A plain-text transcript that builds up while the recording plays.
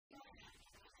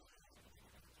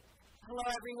Hello,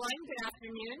 everyone. Good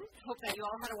afternoon. Hope that you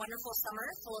all had a wonderful summer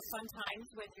full of fun times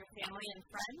with your family and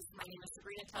friends. My name is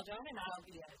Sabrina Taldone, and I'll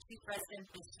be a chief resident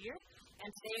this year.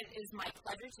 And today it is my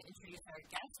pleasure to introduce our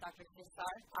guest, Dr.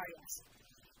 Cesar Arias.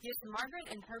 He is the Margaret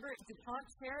and Herbert Dupont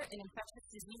Chair in Infectious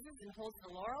Diseases and holds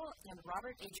the Laurel and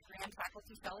Robert H. Graham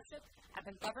Faculty Fellowship at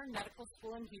McGovern Medical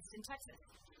School in Houston, Texas.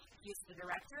 He is the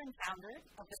director and founder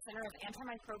of the Center of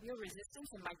Antimicrobial Resistance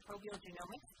and Microbial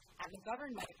Genomics at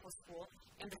McGovern Medical School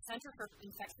and the Center for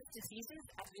Infectious Diseases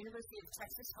at the University of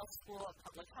Texas Health School of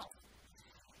Public Health.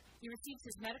 He received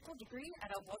his medical degree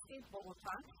at El Bosque,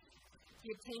 Bogotá.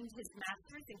 He obtained his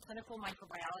master's in clinical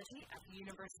microbiology at the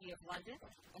University of London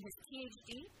and his PhD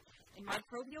in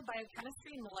microbial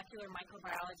biochemistry and molecular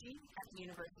microbiology at the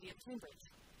University of Cambridge.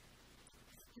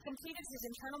 He completed his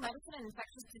internal medicine and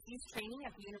infectious disease training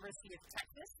at the University of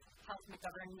Texas Health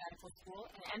McGovern Medical School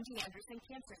and MD Anderson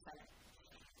Cancer Center.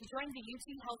 He joined the UT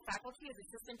Health faculty as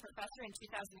assistant professor in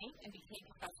 2008 and became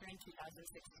professor in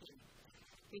 2016.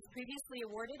 He was previously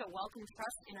awarded a Wellcome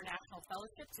Trust International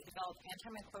Fellowship to develop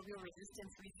antimicrobial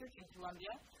resistance research in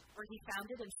Colombia, where he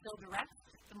founded and still directs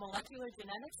the Molecular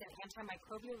Genetics and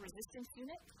Antimicrobial Resistance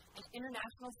Unit and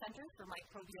International Center for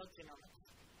Microbial Genomics.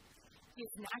 He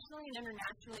is nationally and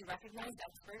internationally recognized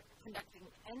expert conducting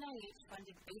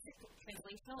NIH-funded basic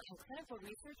translational and clinical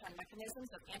research on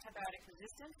mechanisms of antibiotic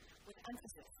resistance with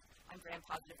emphasis on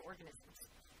gram-positive organisms.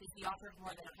 He is the author of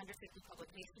more than 150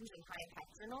 publications in high-impact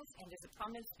journals and is a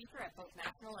prominent speaker at both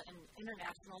national and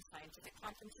international scientific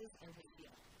conferences in his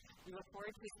field. We look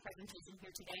forward to his presentation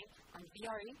here today on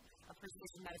VRE, a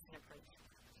precision medicine approach.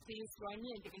 Please join me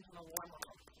in giving him a warm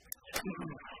welcome.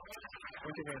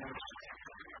 Thank you very much.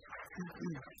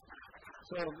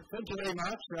 So, thank you very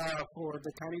much for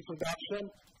the kind introduction.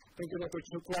 Thank you, Dr.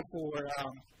 Chukla, for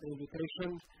the invitation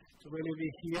to really be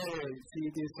here and see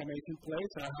this amazing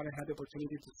place. I haven't had the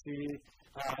opportunity to see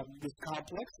this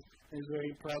complex. It's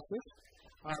very impressive.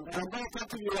 And I'm going to talk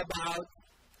to you about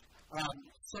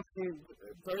something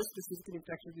very specific in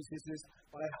infectious diseases,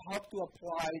 but I hope to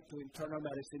apply to internal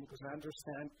medicine because I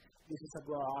understand this is a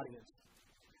broad audience.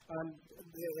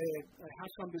 I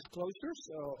have some disclosures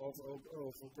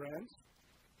of brands.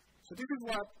 So this is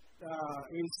what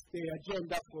is the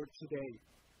agenda for today.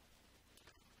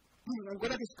 I'm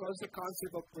going to discuss the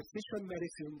concept of precision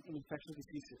medicine in infectious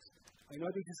diseases. I know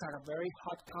this is a very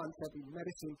hot concept in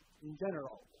medicine in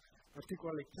general,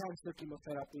 particularly cancer,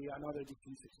 chemotherapy, and other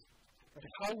diseases. But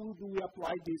how do we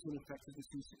apply this in infectious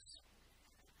diseases?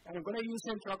 And I'm going to use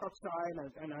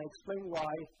Enterococci, and I explain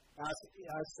why as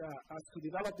to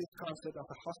develop this concept of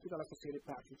a hospital-associated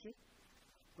pathogen.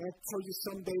 I'm going to show you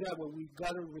some data where we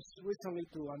gathered recently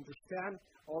to understand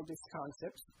all these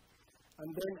concepts. And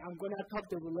then I'm going to talk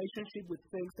the relationship with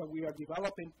things that we are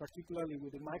developing, particularly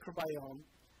with the microbiome.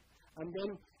 And then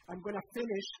I'm going to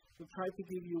finish to try to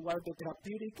give you what are the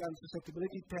therapeutic and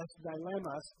susceptibility test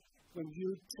dilemmas when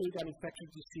you treat an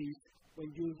infectious disease, when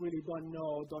you really don't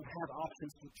have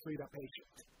options to treat a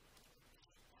patient.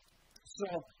 So,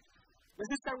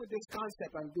 let's start with this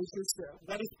concept, and this is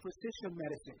what is precision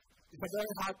medicine. It's a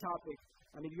very hot topic,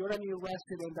 and if you're a new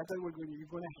resident, that's what you're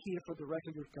going to hear for the rest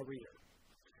of your career.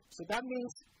 So that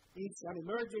means it's an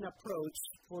emerging approach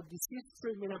for disease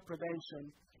treatment and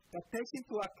prevention that takes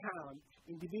into account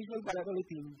individual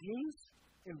variability in genes,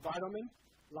 environment,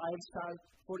 lifestyle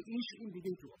for each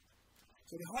individual.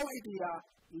 So the whole idea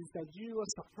is that you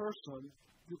as a person,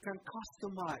 you can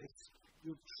customize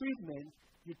your treatment,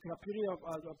 your therapeutic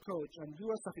approach, and you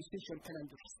as a physician can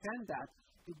understand that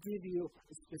to give you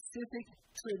a specific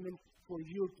treatment for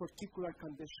your particular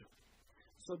condition.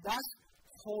 So that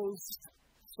host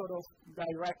sort of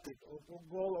directed or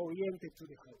goal-oriented to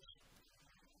the host.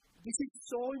 This is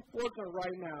so important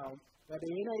right now that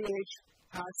the NIH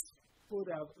has put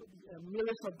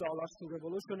millions of dollars to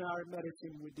revolutionize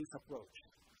medicine with this approach.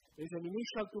 There's an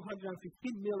initial $250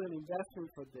 million investment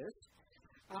for this,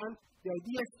 and the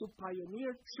idea is to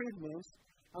pioneer treatments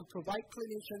and provide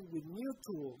clinicians with new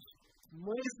tools,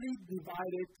 mostly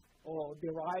divided or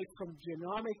derived from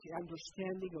genomic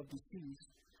understanding of disease,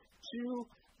 to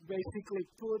basically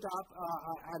put up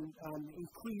and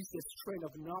increase the strength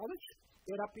of knowledge,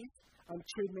 therapy, and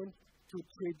treatment to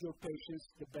treat your patients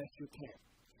the best you can.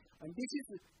 And this is,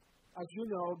 as you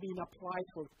know, being applied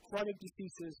for chronic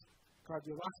diseases,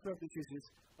 cardiovascular diseases,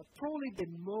 but probably the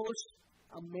most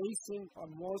amazing or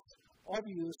most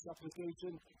obvious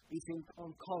application is in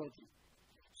oncology.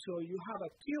 So you have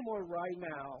a tumor right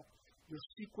now, you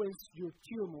sequence your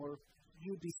tumor,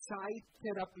 you decide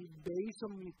therapy based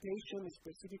on mutation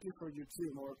specifically for your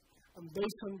tumor, and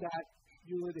based on that,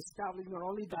 you would establish not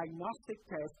only diagnostic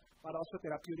tests, but also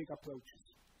therapeutic approaches.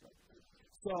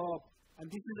 So And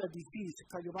this is a disease,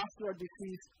 cardiovascular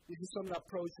disease. This is some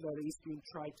approach that is being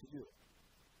tried to do.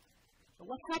 So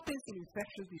what happens in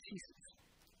infectious diseases?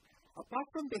 Apart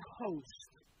from the host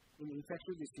in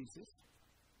infectious diseases,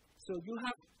 so you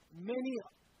have many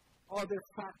other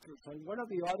factors, and one of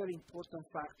the other important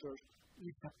factors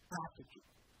is a pathogen.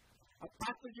 A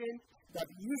pathogen that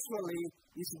usually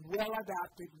is well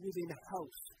adapted within a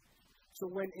host.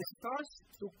 So when it starts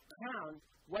to count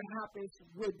what happens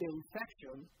with the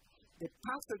infection, the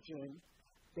pathogen,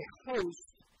 the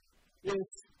host, is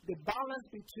the balance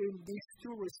between these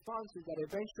two responses that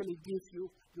eventually gives you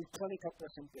your clinical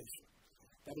presentation.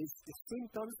 That is the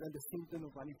symptoms and the symptom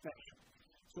of an infection.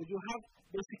 So you have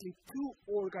basically two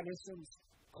organisms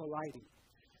colliding.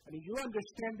 And if you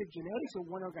understand the genetics of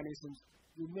one organism,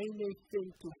 you may need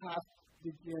to have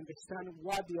you understand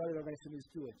what the other organism is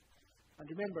doing. And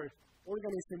remember,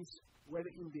 organisms were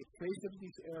in the face of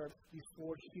this earth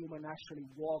before humans actually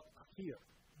walked here,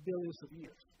 billions of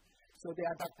years. So the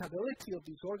adaptability of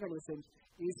these organisms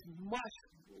is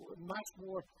much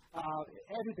more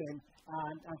evident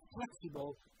and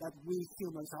flexible than we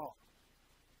humans are.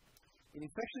 In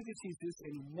infectious diseases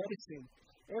and in medicine,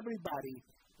 everybody,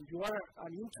 if you are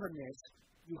an internist,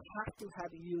 you have to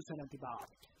have used an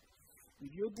antibiotic. If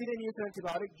you didn't use an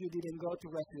antibiotic, you didn't go to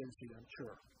residency, I'm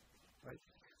sure. Right?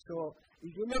 So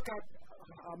if you look at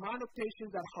the amount of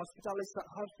patients that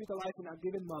hospitalized in a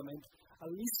given moment, at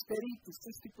least 30 to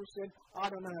 60% are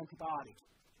on an antibiotic.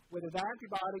 Whether that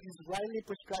antibiotic is widely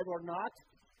prescribed or not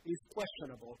is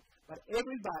questionable. But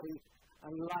everybody,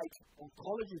 unlike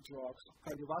oncology drugs,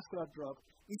 cardiovascular drugs,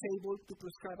 is able to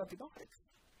prescribe antibiotics.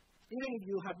 Even if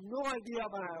you have no idea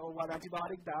what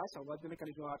antibiotic does or what the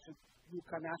mechanism of action, you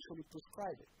can actually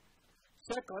prescribe it.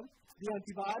 Second, the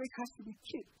antibiotic has to be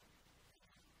cheap.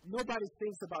 Nobody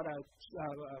thinks about an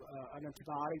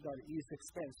antibiotic that is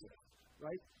expensive,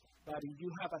 right? But if you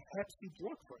have a Hep C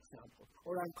drug, for example,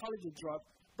 or an oncology drug,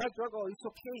 that drug, it's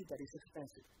okay that it's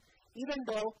expensive. Even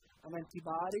though an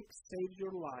antibiotic saves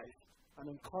your life,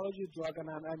 an oncology drug, and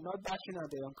I'm not bashing on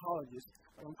the oncologist,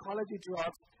 an oncology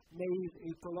drug may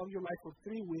prolong your life for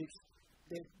 3 weeks,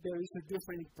 there is a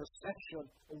different perception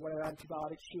of what an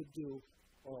antibiotic should do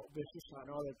versus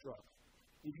another drug.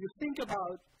 If you think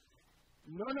about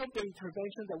none of the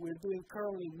interventions that we're doing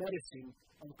currently in medicine,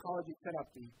 oncology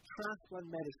therapy, transplant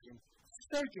medicine,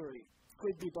 surgery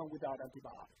could be done without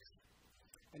antibiotics.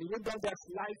 And even though there's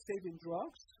life-saving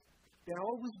drugs, they're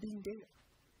always being there.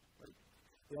 Right?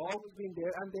 They're always being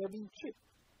there, and they're being cheap.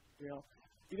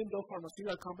 Even though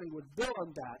pharmaceutical companies would build on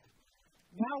that,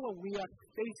 now when we are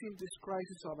facing this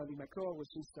crisis of antimicrobial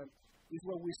resistance is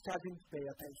when we're starting to pay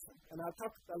attention. And I'll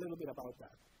talk a little bit about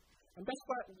that. And that's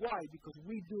why, because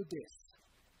we do this.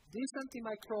 These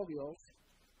antimicrobials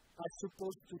are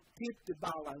supposed to tip the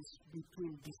balance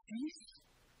between disease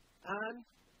and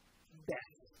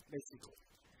death, basically.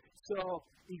 So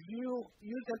if you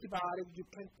use antibiotics, you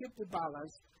can tip the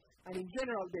balance. And in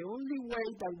general, the only way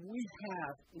that we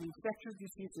have in infectious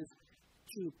diseases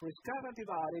to prescribe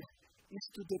antibiotics is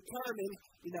to determine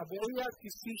in a very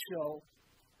artificial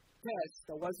test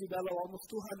that was developed almost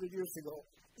 200 years ago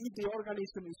if the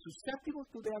organism is susceptible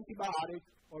to the antibiotic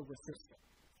or resistant.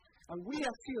 And we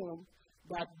assume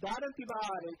that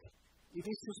antibiotic, if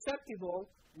it's susceptible,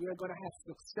 we are going to have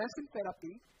success in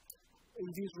therapy. If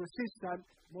it's resistant,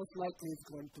 most likely it's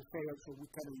going to fail, so we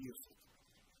cannot use it.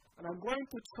 And I'm going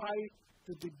to try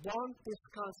to debunk this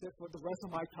concept for the rest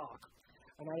of my talk.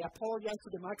 And I apologize to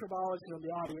the microbiologists in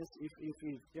the audience if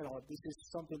this is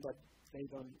something that they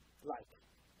don't like.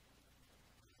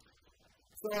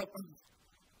 So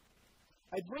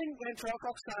I bring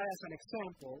Enterococci as an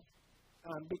example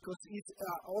because it's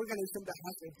an organism that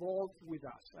has evolved with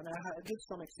us. And I'll give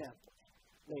some examples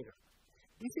later.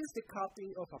 This is the copy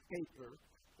of a paper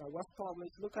that was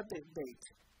published. Look at the date,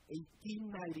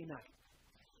 1899.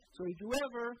 So if you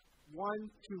ever want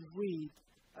to read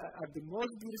the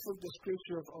most beautiful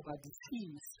description of a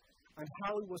disease and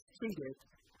how it was treated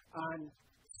and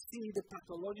see the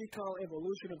pathological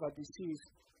evolution of a disease,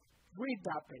 read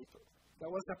that paper.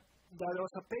 There was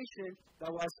a patient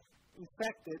that was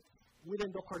infected with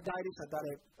endocarditis at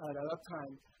that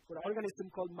time with an organism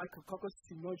called Mycococcus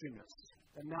pseudomonas,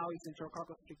 and now it's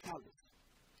Enterococcus faecalis.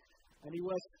 And it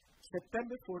was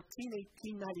September 14,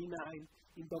 1899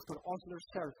 in Dr. Osler's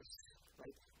service.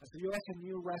 Right? As you as a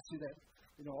new resident,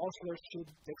 Osler should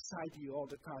excite you all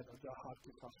the time at the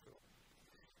hospital.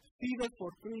 Fever for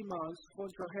 3 months,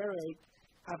 contraheadache,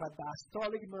 have a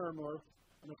diastolic murmur,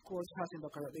 and of course, has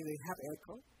endocarditis. They have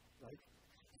echo, right?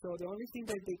 So the only thing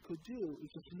that they could do is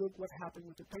just look what happened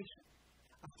with the patient.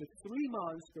 After 3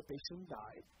 months, the patient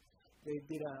died. They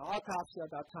did an autopsy at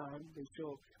that time. They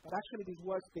showed, but actually it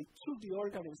was they took the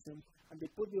organism and they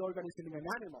put the organism in an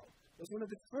animal. It was one of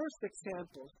the first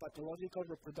examples, pathological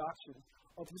reproduction,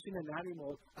 of using an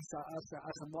animal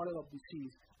as a model of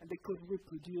disease, and they could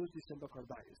reproduce this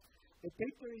endocarditis. The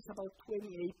paper is about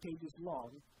 28 pages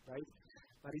long, right?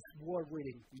 But it's worth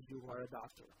reading if you are a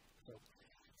doctor.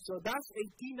 So that's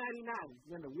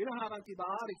 1899. We don't have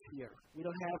antibiotics here. We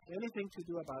don't have anything to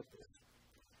do about this.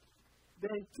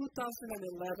 Then in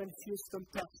 2011, Houston,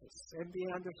 Texas, MD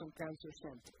Anderson Cancer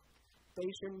Center.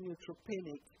 Patient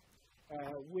neutropenic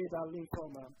with a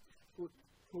lymphoma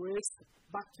who is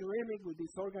bacteremic with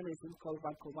this organism called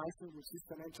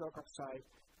Vancomycin-Resistant enterococci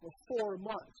for 4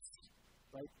 months,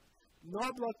 right? No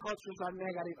blood cultures are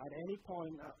negative at any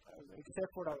point except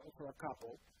for a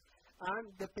couple.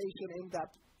 And the patient ends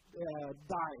up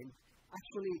dying.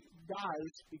 Actually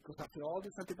dies because after all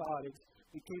these antibiotics,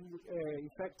 became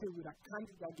infected with a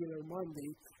Candida Guillermondi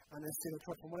and a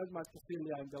Pseudotropomonas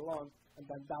maltophilia in the lung, and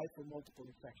then died from multiple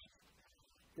infections.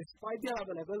 Despite the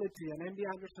availability, in MD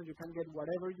Anderson you can get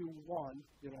whatever you want,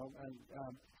 and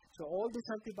so all these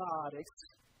antibiotics,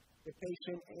 the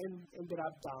patient ended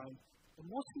up dying. But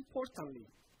most importantly,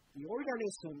 the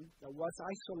organism that was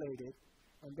isolated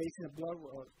and based in a blood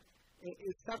work,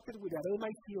 it started with an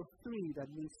MIC of 3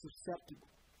 that means susceptible.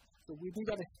 So we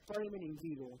did an experiment in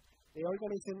vivo. The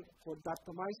organism for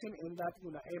daptomycin ended up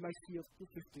with an MIC of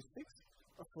 256,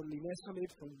 or for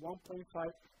linezolid from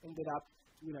 1.5 ended up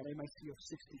with an MIC of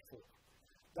 64.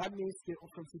 That means that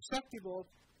from susceptible,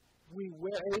 we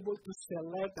were able to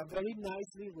select a very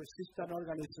nicely resistant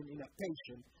organism in a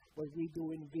patient, what we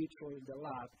do in vitro in the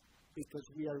lab, because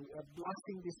we are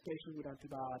blasting this patient with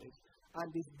antibiotics,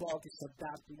 and this bug is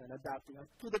adapting, and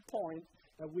to the point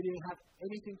that we didn't have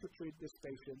anything to treat this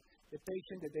patient. The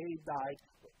patient, the day he died,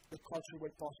 the culture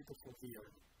went positive for the year.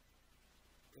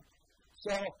 Okay.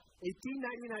 So,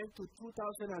 1899 to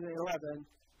 2011,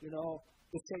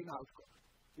 the same outcome,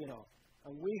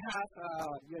 And we have,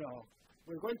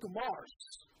 we're going to Mars,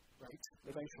 right,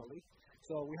 eventually.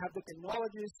 So we have the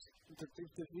technologies,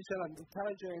 artificial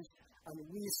intelligence, and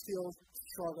we still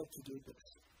struggle to do this.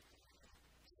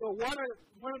 So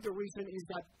one of the reasons is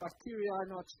that bacteria are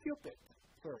not stupid,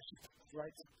 first,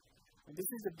 right? And this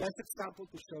is the best example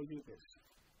to show you this.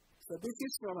 So this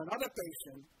is from another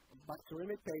patient, a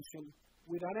bacteremic patient,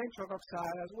 with an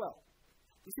enterococci as well.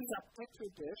 This is a Petri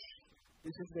dish.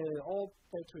 This is the old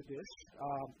Petri dish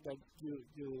that you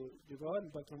go, and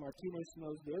Dr. Martinez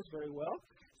knows this very well.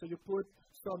 So you put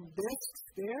some discs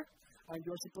there, and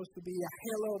you're supposed to be a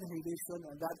halo inhibition,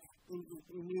 and that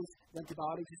means the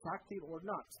antibiotic is active or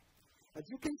not. As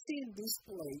you can see in this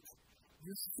plate,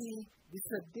 you see this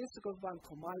is a disc of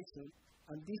vancomycin,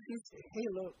 and this is a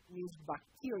halo, means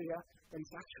bacteria that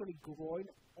is actually growing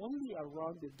only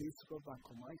around the disc of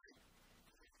vancomycin.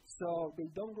 So they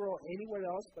don't grow anywhere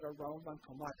else but around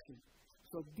vancomycin.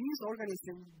 So these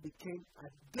organisms became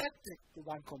addicted to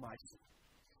vancomycin.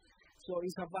 So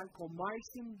it's a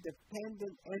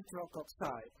vancomycin-dependent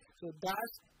enterococci. So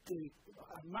that's the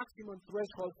maximum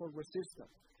threshold for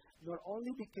resistance. Not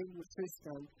only became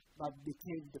resistant, but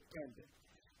became dependent.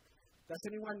 Does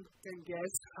anyone can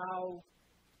guess how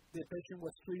the patient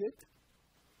was treated?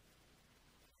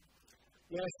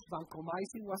 Yes,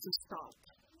 vancomycin was stopped.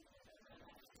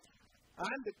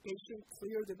 And the patient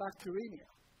cleared the bacteremia.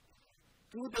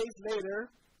 2 days later,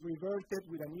 reverted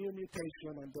with a new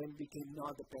mutation and then became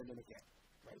not dependent again.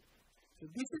 Right? So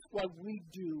this is what we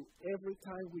do every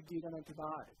time we give an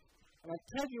antibiotic. And I'll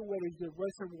tell you what is the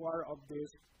reservoir of this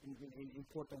in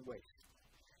important ways.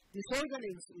 This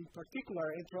organism, in particular,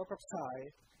 Enterococci,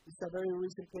 is a very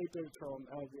recent paper from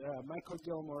Michael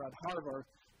Gilmore at Harvard,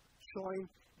 showing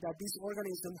that this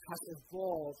organism has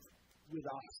evolved with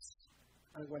us.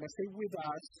 And when I say with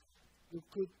us, we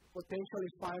could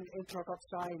potentially find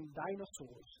Enterococci in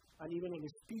dinosaurs and even in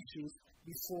species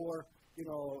before,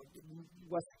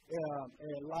 was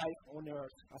life on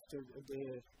Earth after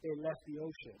they left the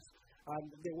oceans.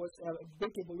 And there was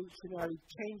big evolutionary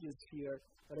changes here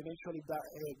that eventually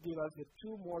gave us the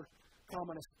 2 more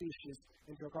common species,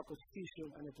 Enterococcus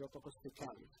faecium and Enterococcus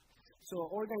faecalis. So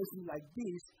organisms like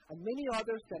these and many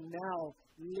others that now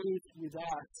live with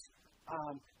us,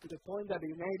 to the point that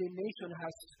the United Nations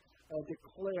has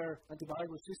declared antibiotic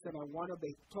resistance as one of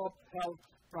the top health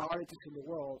priorities in the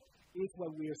world, is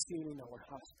what we are seeing in our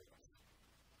hospitals.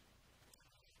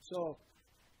 So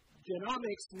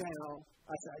genomics now,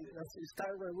 as it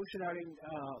started revolutionary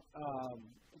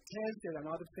cancer and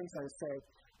other things that I said,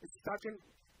 it's starting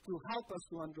to help us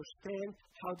to understand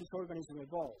how this organism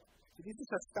evolved. So this is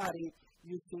a study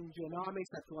using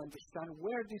genomics to understand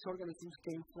where these organisms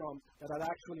came from that are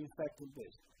actually infecting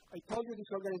this. I told you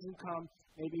these organisms come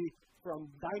maybe from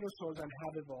dinosaurs and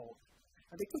have evolved.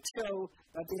 And they could show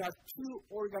that there are two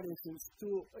organisms,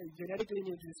 two genetic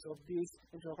lineages of this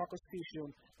Enterococcus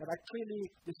species that are clearly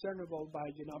discernible by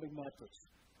genomic methods.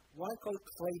 One called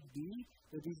clade B,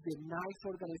 that is the nice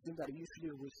organism that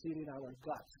usually we see in our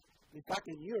gut. In fact,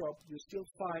 in Europe, you still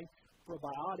find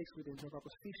probiotics with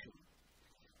Enterococcus species.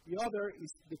 The other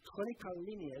is the clinical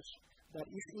lineage that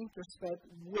is interested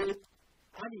with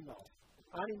animal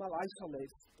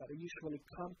isolates that usually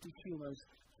come to humans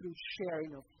through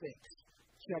sharing of things,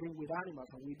 sharing with animals,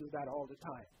 and we do that all the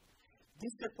time.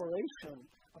 This separation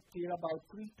appeared about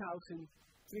 3,000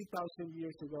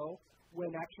 years ago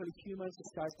when actually humans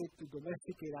started to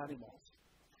domesticate animals.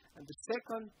 And the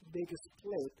second biggest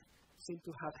split seemed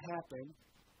to have happened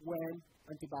when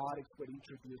antibiotics were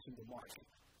introduced in the market.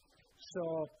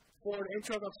 So for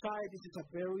Enterococci, this is a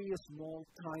very small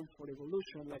time for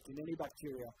evolution, like in any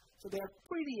bacteria. So they are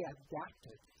pretty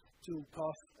adapted to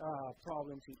cause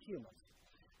problems in humans.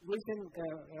 Recent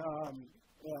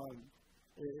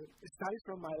studies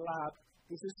from my lab,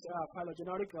 this is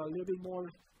phylogenetic, a little bit more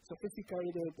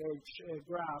sophisticated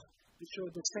graph to show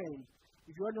the same.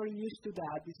 If you are not used to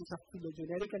that, this is a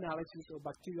phylogenetic analysis of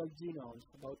bacterial genomes,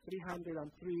 about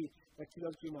 303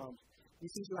 bacterial genomes.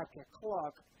 This is like a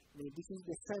clock. This is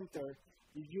the center.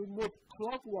 If you move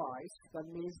clockwise, that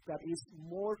means that it's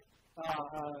more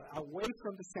away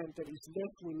from the center, it's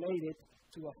less related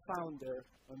to a founder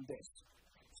on this.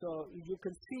 So if you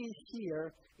can see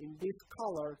here in this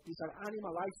color, these are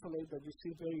animal isolates that you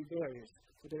see very various.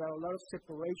 So there are a lot of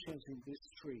separations in this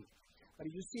tree. But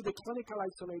if you see the clinical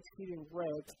isolates here in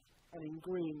red and in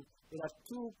green, there are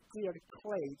two clear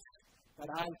clades that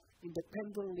are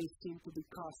independently seem to be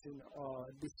causing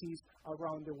disease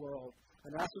around the world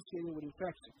and associated with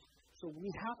infections. So we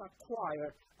have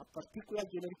acquired a particular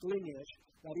genetic lineage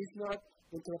that is not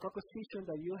the Enterococcus species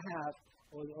that you have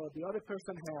or the other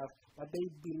person have, but they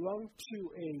belong to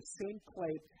a same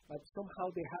clade, but somehow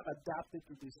they have adapted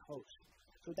to this host.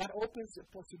 So that opens the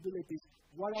possibilities.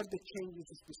 What are the changes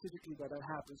specifically that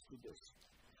happens to this?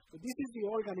 So this is the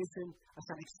organism as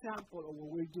an example of what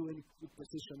we're doing with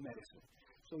precision medicine.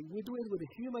 So if we do it with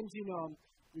the human genome,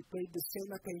 we pay the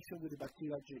same attention with the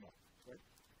bacterial genome. Right?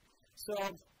 So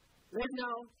let's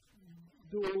now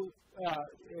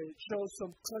show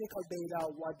some clinical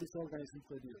data of what this organism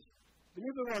produces.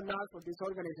 Believe it or not, for this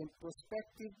organism,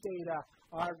 prospective data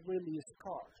are really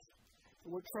scarce.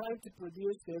 So we're trying to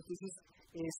produce this. This is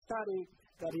a study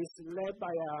that is led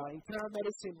by an internal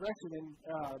medicine resident,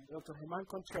 Dr. Germán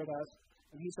Contreras,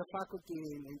 and he's a faculty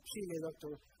in Chile,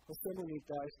 Dr. José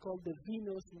Munita. It's called the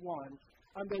Venus-1,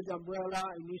 under the umbrella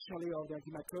initially of the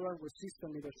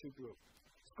Antimicrobial-Resistant Leadership Group.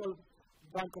 It's called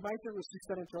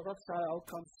Vancomycin-Resistant Enterococci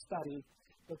Outcome Study.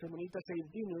 Dr. Munita said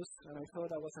Venus, and I thought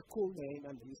that was a cool name,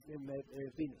 and his name is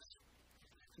Venus.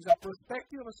 It's a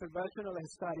prospective observational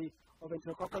study of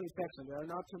enterococcal infection. There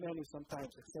are not too many sometimes,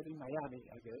 except in Miami,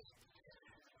 I guess.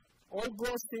 All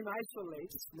bloodstream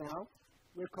isolates now.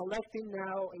 We're collecting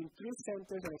now in 3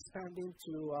 centers and expanding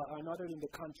to another in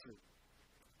the country.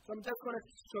 So I'm just going to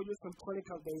show you some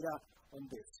clinical data on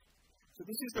this. So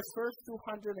this is the first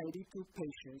 282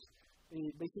 patients,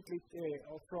 basically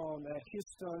from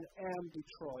Houston and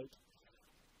Detroit.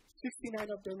 69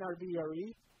 of them are VRE,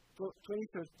 2013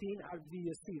 are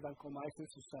VSC, vancomycin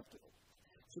susceptible.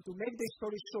 So to make the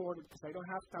story short, because I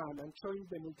don't have time, I'm showing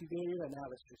the multivariate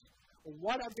analysis of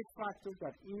what are the factors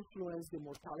that influence the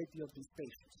mortality of these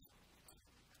patients.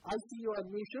 ICU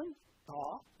admission,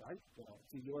 right?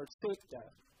 If you are sick,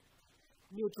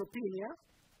 neutropenia.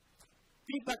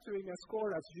 P-bacteremia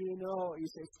score, as you know,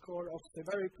 is a score of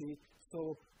severity.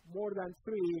 So more than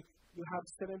 3, you have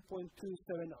 7.27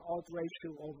 odd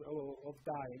ratio of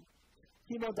dying.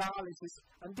 Hemodialysis,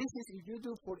 and this is if you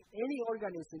do for any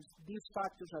organisms, these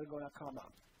factors are going to come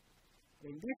up.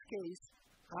 In this case,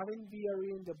 having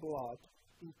VRE in the blood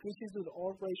increases the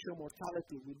odd ratio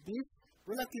mortality with this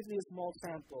relatively small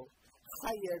sample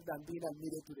higher than being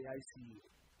admitted to the ICU.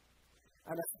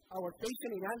 And as our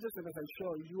patient in Anderson, as I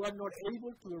showed, you are not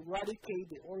able to eradicate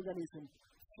the organism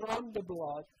from the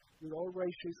blood, your odd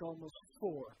ratio is almost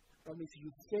 4. That means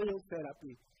you fail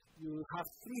therapy, you have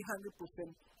 300%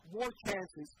 more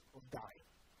chances of dying.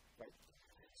 Right?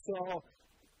 So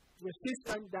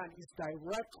resistance that is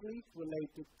directly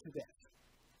related to death.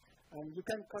 And you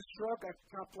can construct a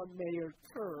Kaplan-Meier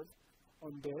curve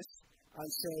on this and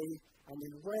say, and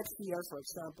in red here, for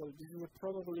example, this is the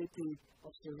probability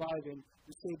of surviving.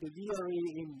 You say the VRE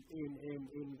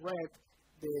in red,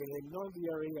 the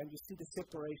non-VRE, and you see the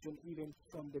separation even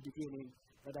from the beginning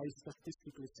that is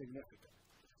statistically significant.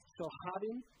 So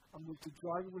having a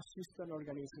multi-drug resistant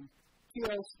organism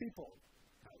kills people.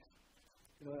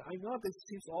 I know this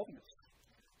seems obvious,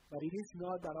 but it is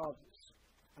not that obvious.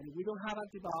 And if we don't have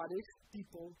antibiotics,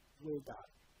 people will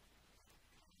die.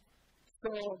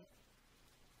 So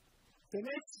the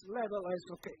next level is,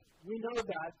 okay, we know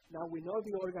that, now we know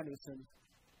the organisms,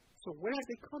 so where are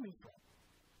they coming from?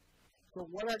 So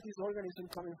where are these organisms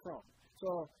coming from?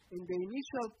 So in the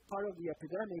initial part of the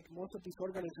epidemic, most of these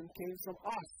organisms came from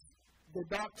us, the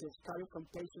doctors, carried from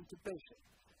patient to patient.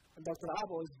 And Dr.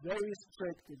 Abo is very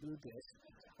strict to do this.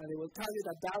 And they will tell you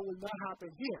that that will not happen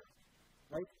here,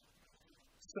 right?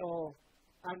 So,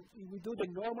 and if we do the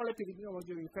normal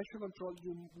epidemiology of infection control,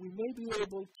 we may be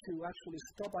able to actually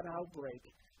stop an outbreak,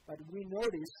 but we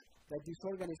notice that these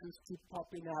organisms keep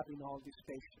popping up in all these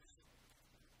patients.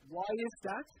 Why is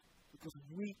that? Because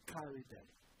we carry them.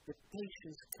 The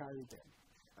patients carry them.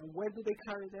 And where do they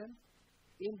carry them?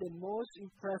 In the most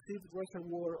impressive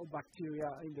reservoir of bacteria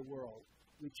in the world,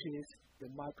 which is the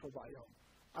microbiome,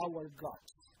 our gut,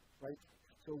 right?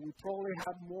 So we probably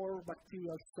have more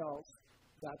bacterial cells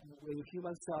than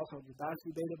human cells, or that's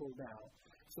debatable now.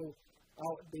 So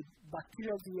the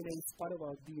bacterial DNA is part of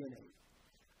our DNA.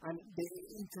 And the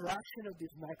interaction of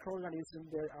these microorganisms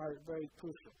there are very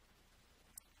crucial.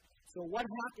 So what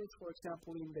happens, for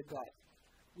example, in the gut?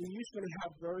 We usually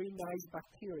have very nice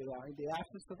bacteria in the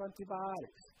absence of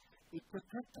antibiotics. They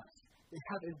protect us. They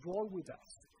have evolved with us.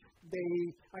 They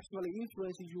actually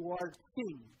influence if you are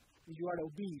thin, if you are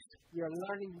obese. We are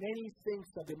learning many things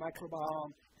that the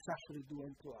microbiome is actually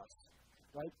doing to us,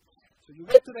 right? So you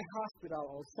go to the hospital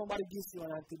or somebody gives you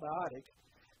an antibiotic,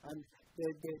 and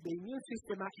the immune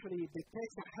system actually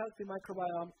detects a healthy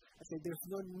microbiome and says there's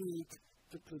no need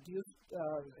to produce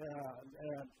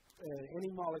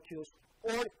any molecules,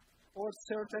 or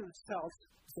certain cells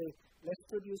say, let's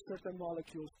produce certain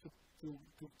molecules to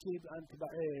keep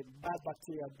bad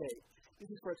bacteria at bay. This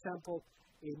is, for example,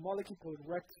 a molecule called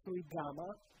REC3 gamma.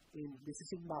 This is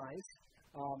in mice,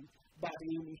 but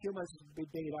in humans with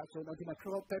data, so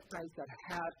antimicrobial peptides that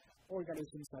have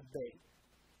organisms at bay.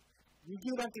 We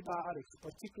give antibiotics,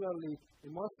 particularly the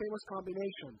most famous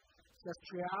combination,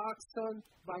 ceftriaxone,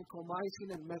 vancomycin,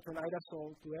 and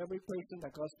metronidazole to every patient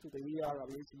that goes to the ER, at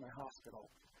least in my hospital,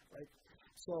 right?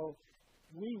 So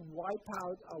we wipe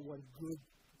out our good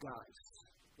guys,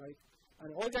 right?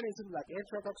 An organism like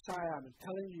Enterococci, I'm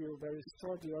telling you, very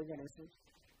extraordinary organisms,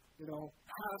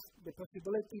 has the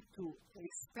possibility to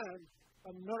expand.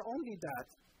 And not only that,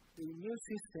 the immune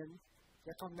system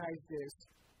recognizes this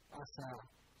as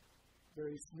there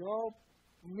is no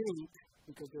need,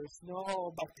 because there is no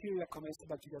bacteria, commensal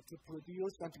bacteria, to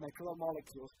produce antimicrobial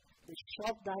molecules. They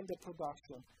shut down the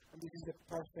production, and this is the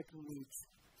perfect niche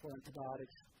for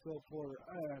antibiotics, so for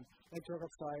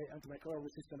Enterococci, antimicrobial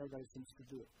resistant organisms to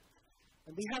do it.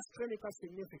 And this has clinical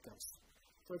significance.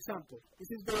 For example,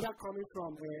 this is data coming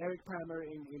from Eric Palmer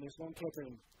in Sloan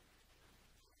Kettering.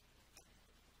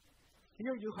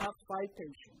 Here you have 5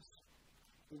 patients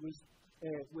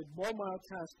with bone marrow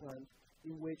transplant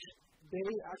in which they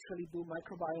actually do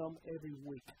microbiome every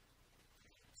week.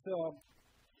 So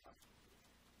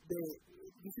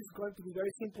this is going to be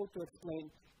very simple to explain.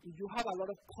 If you have a lot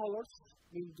of colors,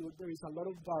 means there is a lot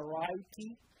of variety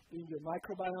in your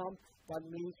microbiome, that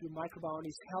means your microbiome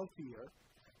is healthier.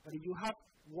 But if you have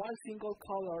one single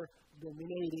color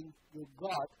dominating your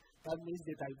gut, that means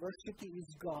the diversity is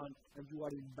gone and you are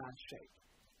in bad shape.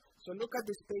 So look at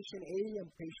this patient A and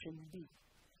patient B.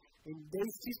 In day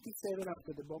 67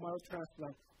 after the bone marrow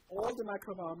transplant, all the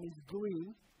microbiome is green,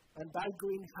 and that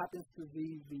green happens to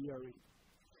be VRE.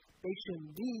 Patient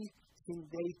B, since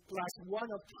day +1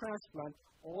 of transplant,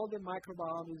 all the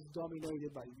microbiome is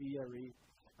dominated by VRE,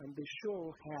 and they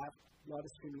sure have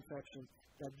bloodstream infection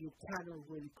that you cannot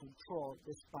really control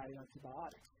despite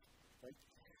antibiotics. Right?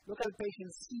 Look at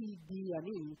patients C, D, and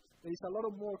E. There is a lot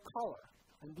of more color,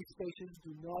 and these patients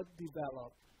do not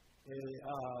develop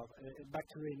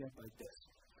bacteremia like this.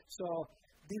 So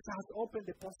this has opened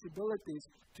the possibilities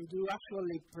to do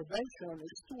actually prevention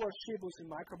and stewardship in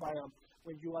microbiome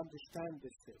when you understand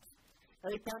these things.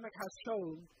 Eric Palmer has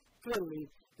shown clearly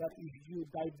that if your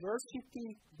diversity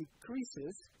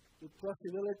decreases, the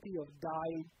possibility of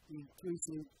dying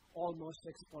increases almost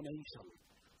exponentially.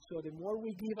 So the more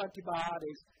we give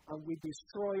antibiotics and we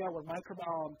destroy our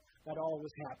microbiome, that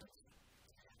always happens.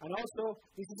 And also,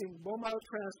 this is in bone marrow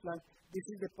transplant, this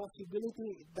is the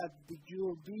possibility that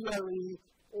your VRE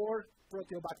or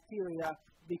proteobacteria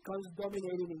becomes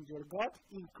dominating in your gut,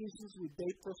 increases with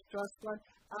day post-transplant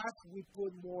as we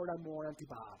put more and more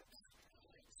antibiotics.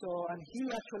 And he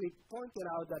actually pointed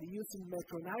out that using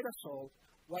metronidazole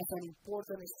was an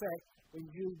important effect when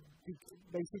you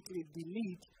basically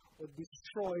delete or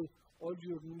destroy all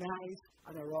your nice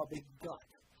anaerobic gut.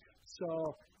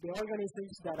 So the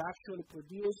organisms that actually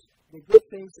produce the good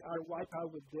things are wiped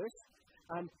out with this.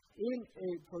 And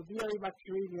for VRE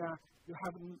bacteremia, you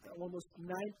have almost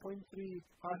 9.3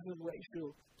 hardness ratio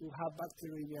to have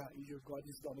bacteremia if your gut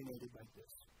is dominated by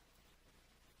this.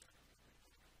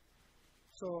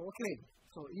 So, okay,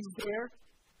 so is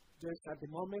there's at the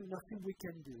moment nothing we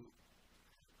can do.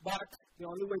 But the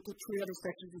only way to treat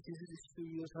infectious diseases is to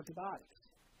use antibiotics.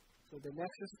 So the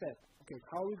next step, okay,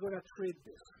 how are we going to treat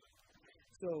this?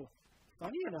 So,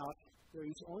 funny enough, there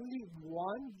is only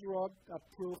one drug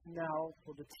approved now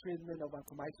for the treatment of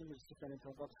vancomycin-resistant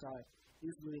enterococci,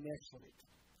 is linezolid.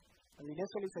 And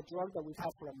linezolid is a drug that we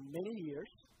have for many years.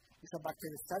 It's a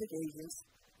bacteriostatic agent.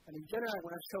 And in general, I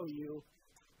want to show you,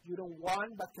 you don't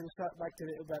want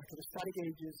bacteriostatic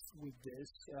agents with this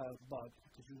bug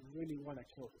because you really want to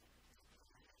kill it.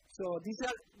 So these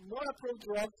are not approved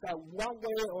drugs that one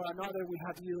way or another we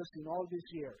have used in all these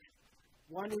years.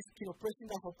 One is quinopressine,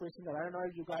 vancomycin, that I don't know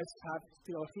if you guys have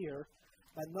still here,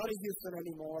 but not in Houston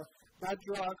anymore. That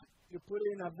drug, you put it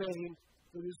in a vein,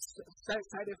 produces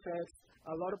side effects,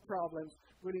 a lot of problems,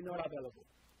 really not available.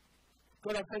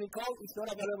 Chlorphenicol is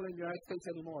not available in the United States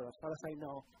anymore, as far as I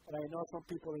know, but I know some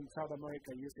people in South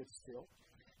America use it still.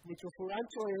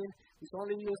 Nitrofurantoin is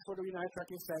only used for the urinary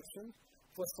tract infection.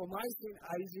 Fosfomycin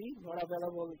IV, not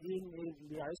available in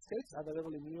the United States,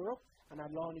 available in Europe, and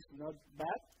alone is not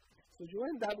bad. So you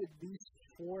end up with these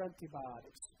 4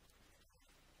 antibiotics.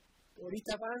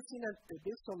 Oritavancin and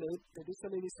tedizolid.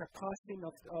 Tedizolid is a cousin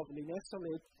of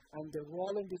linezolid, and the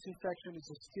role in this infection is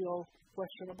still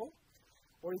questionable.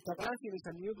 Oritavancin is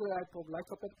a nucleotide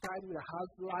glycopeptide with a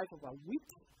half-life of a week.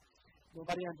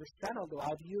 Nobody understands, although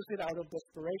I've used it out of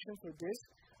desperation for this.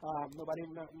 Nobody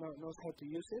knows how to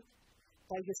use it.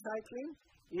 Tigecycline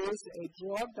is a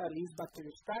drug that is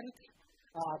bacteriostatic.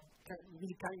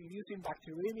 We can use in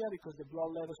bacteremia because the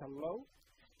blood levels are low.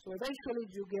 So eventually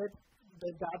you get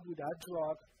with that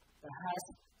drug that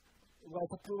was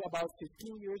approved about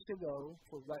 15 years ago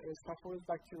for Staph aureus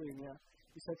bacteremia.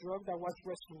 It's a drug that was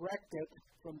resurrected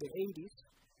from the 80s,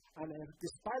 and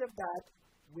despite of that,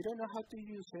 we don't know how to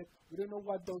use it, we don't know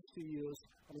what dose to use,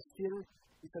 and still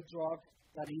it's a drug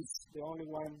that is the only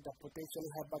one that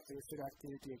potentially has bactericidal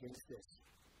activity against this.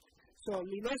 So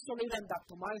linezolid and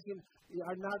daptomycin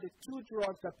are now the 2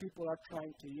 drugs that people are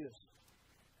trying to use.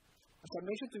 As I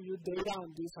mentioned to you, data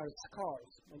on these are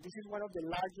scarce, and this is one of the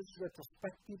largest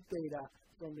retrospective data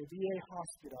from the VA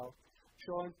hospital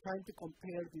trying to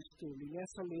compare these two,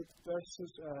 linezolid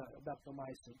versus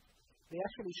daptomycin. They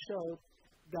actually showed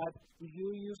that if you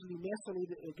use linezolid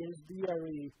against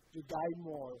VRE, you die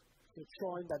more. So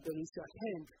showing that there is a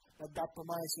hint that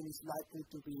daptomycin is likely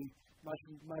to be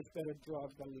much better drug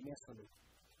than linezolid.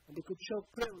 And they could show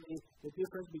clearly the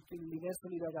difference between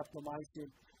linezolid and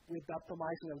daptomycin, with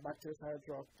daptomycin as bactericidal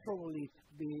drug probably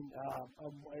being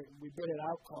with better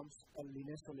outcomes than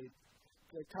linezolid.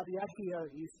 The caveat here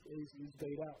is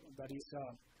data that is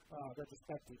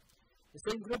retrospective. The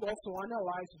same group also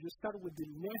analyzed, you start with the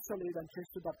linezolid and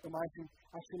change to daptomycin,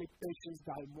 actually patients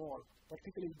die more,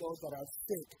 particularly those that are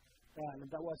sick, and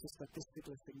that was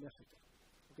statistically significant.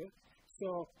 Okay?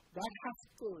 So that has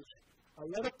pushed a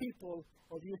lot of people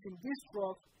of using this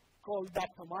drug called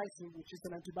daptomycin, which is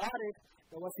an antibiotic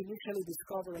that was initially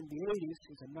discovered in the 80s,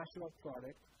 it's a natural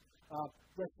product,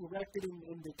 resurrected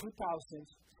in the 2000s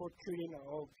for treating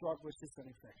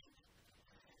drug-resistant infections.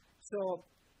 So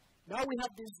now we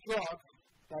have this drug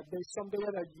that there's some data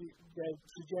that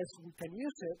suggests we can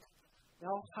use it.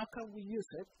 Now, how can we use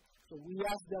it? So we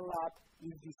asked the lab,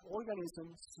 is this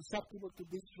organism susceptible to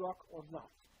this drug or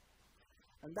not?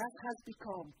 And that has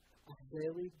become a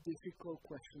very difficult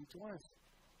question to answer.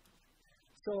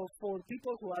 So for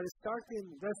people who are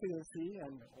starting residency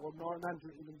or not in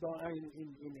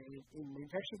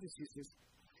infectious diseases,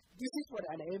 this is what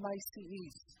an MIC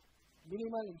is,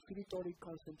 minimal inhibitory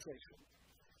concentration.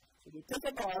 So you take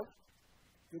a bug,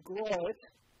 you grow it,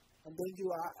 and then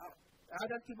you add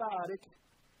antibiotic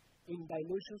in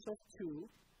dilutions of 2,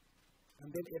 and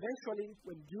then eventually,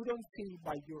 when you don't see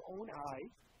by your own eye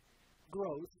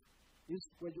growth, is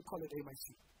when you call it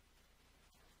MIC.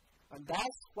 And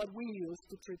that's what we use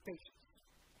to treat patients.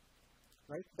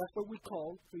 Right? That's what we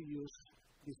call to use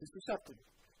disease susceptible.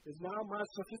 There's now a more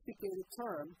sophisticated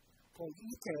term called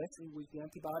E-test, in which the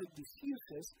antibiotic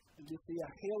diffuses, and you see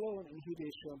a halo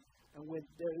inhibition, and when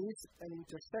there is an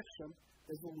intersection,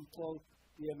 that's what we call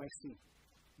the MIC.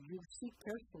 You see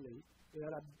carefully,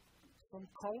 there are some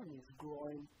colonies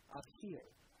growing up here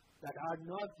that are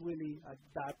not really at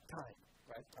that time,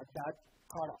 right, at that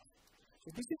cutoff.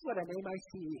 So this is what an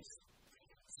MIC is.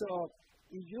 So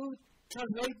if you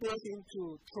translate this into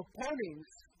troponins,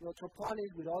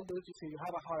 troponins with all those, you say you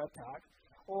have a heart attack,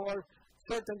 or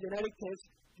certain genetic tests,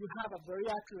 you have a very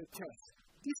accurate test.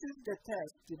 This is the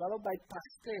test developed by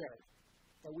Pasteur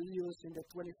that we use in the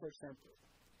 21st century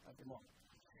at the moment.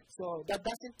 So that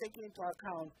doesn't take into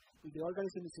account if the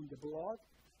organism is in the blood,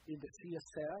 in the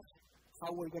CSF,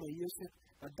 how we're going to use it,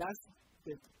 but that's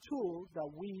the tool that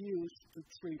we use to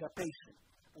treat a patient.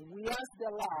 And we ask the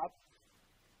lab,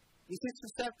 is it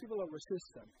susceptible or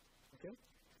resistant? Okay?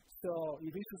 So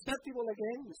if it's susceptible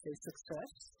again, we say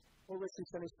success, or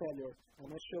resistant is failure. And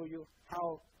I'll show you how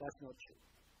that's not true.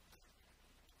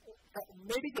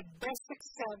 Maybe the best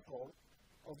example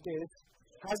of this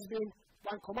has been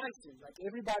vancomycin. Like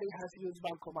everybody has used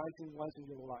vancomycin once in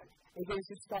your life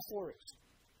against Staph aureus.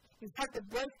 In fact, the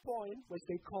breakpoint, which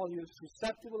they call you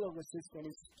susceptible or resistant,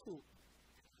 is 2.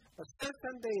 But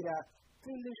certain data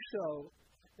clearly show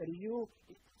that if you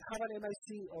have an MIC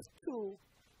of 2,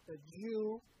 that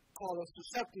you call us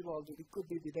susceptible, that it could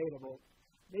be debatable,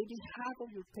 maybe half of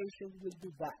your patients will do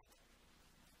bad.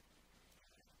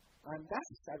 And that's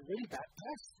a really bad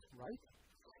test, right?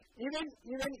 Even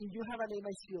if you have an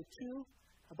MIC of 2,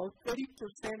 about 30%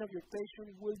 of your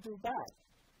patients will do bad.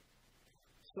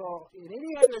 So in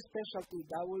any other specialty,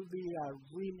 that will be a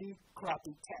really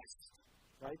crappy test,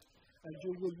 right? And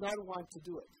you will not want to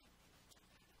do it.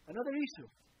 Another issue,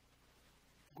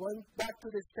 going back to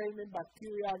the statement,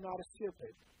 bacteria are not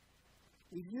stupid.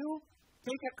 If you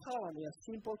take a colony, a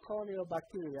simple colony of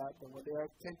bacteria, where there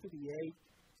are 10 to the 8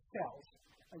 cells,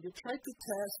 and you try to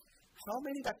test how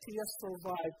many bacteria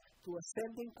survive to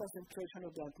ascending concentration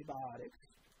of the antibiotics,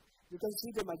 you can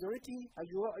see the majority, as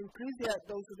you increase the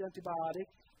dose of the antibiotic,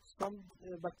 some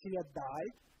bacteria die,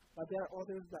 but there are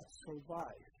others that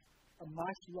survive, a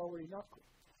much lower inoculum.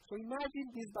 So imagine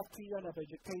this bacteria and a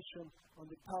vegetation on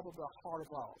the top of the heart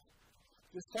valve.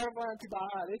 You start with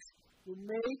antibiotics, you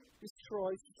may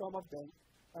destroy some of them,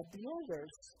 but the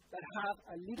others that have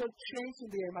a little change in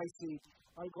the MIC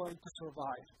are going to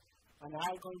survive and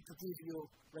are going to give you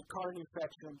recurrent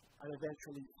infection and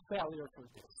eventually failure for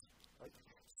this. Right?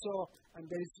 So, and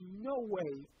there is no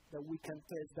way that we can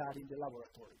test that in the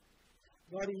laboratory.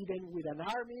 Not even with an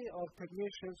army of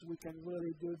technicians, we can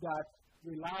really do that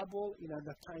reliable in a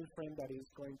time frame that is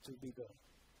going to be done.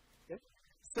 Okay?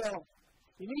 So,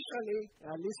 initially,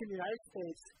 at least in the United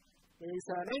States, there is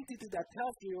an entity that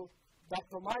tells you that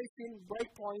vancomycin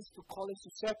breakpoints to call it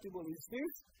susceptible is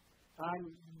this, and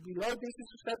below this is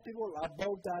susceptible,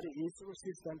 above that is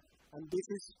resistant, and this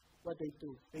is what they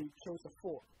do. They chose a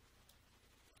 4.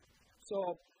 So,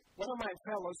 one of my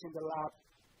fellows in the lab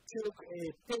took a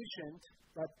patient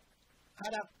that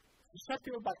had a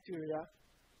susceptible bacteria,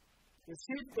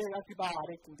 received the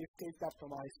antibiotic, in this case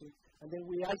vancomycin, and then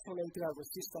we isolated a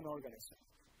resistant organism.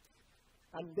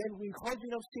 And then we whole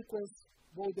genome sequenced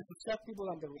both the susceptible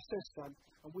and the resistant,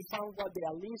 and we found that the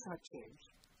alleles had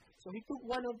changed. So he took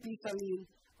one of these alleles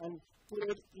and put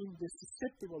it in the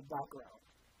susceptible background.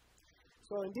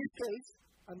 So in this case,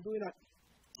 I'm doing a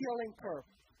killing curve.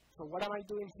 So what am I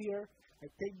doing here? I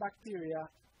take bacteria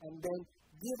and then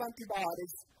give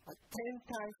antibiotics at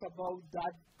 10 times above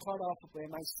that cutoff of the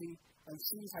MIC and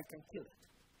see if I can kill it.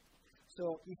 So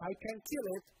if I can kill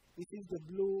it, this is the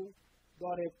blue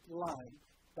dotted line.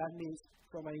 That means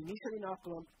from my initial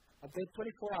inoculum, within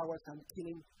 24 hours, I'm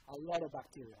killing a lot of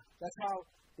bacteria. That's how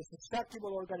the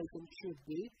susceptible organism should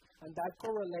be, and that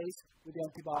correlates with the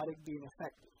antibiotic being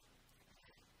effective.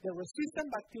 The resistant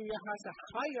bacteria has a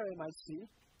higher MIC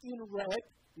in red.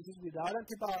 This is without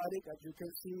antibiotic. As you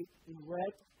can see in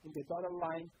red, in the dotted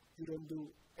line, you don't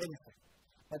do anything.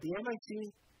 But the MIC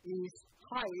is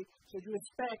high, so you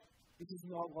expect this is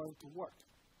not going to work.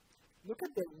 Look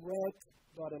at the red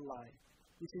dotted line.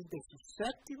 This is the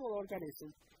susceptible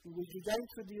organism in which you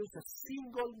introduce a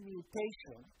single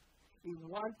mutation in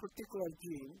one particular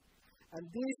gene, and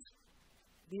this,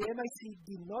 the MIC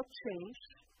did not change.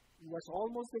 It was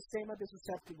almost the same as the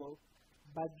susceptible,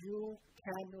 but you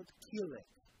cannot kill it.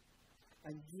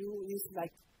 And you is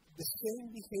like the same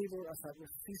behavior as a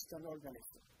resistant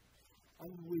organism.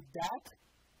 And with that,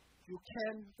 you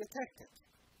can detect it.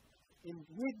 And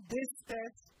with this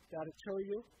test that I show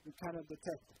you, you cannot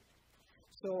detect it.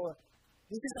 So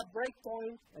this is a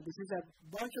breakpoint, and this is a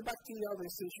bunch of bacteria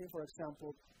organization, for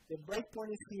example. The breakpoint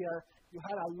is here. You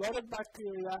had a lot of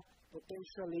bacteria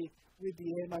potentially with the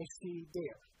MIC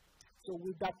there. So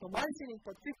with vancomycin in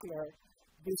particular,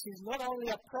 this is not only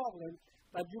a problem,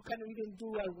 but you can even do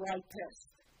a right test.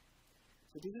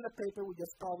 So this is a paper we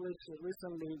just published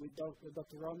recently with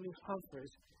Dr. Rodney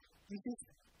Humphreys. This is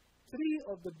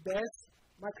 3 of the best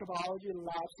microbiology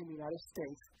labs in the United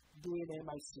States doing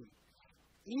MIC.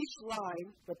 Each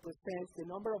line represents the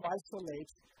number of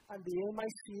isolates and the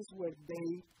MICs where they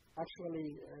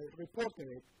actually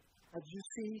reported it. As you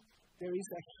see, there is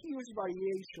a huge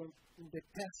variation in the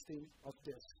testing of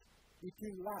this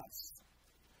between labs.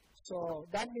 So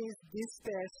that means this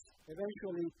test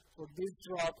eventually for this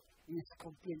drug is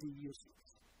completely useless.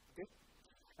 Okay?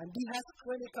 And this has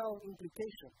clinical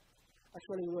implications.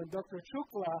 Actually, when Dr.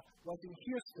 Chukla was in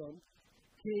Houston,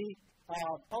 he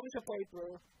published a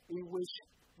paper in which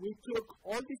we took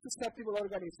all these susceptible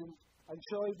organisms and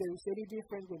showed if there is any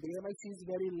difference when the MIC is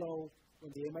very low,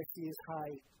 when the MIC is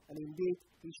high. And indeed,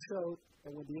 he showed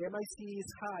that when the MIC is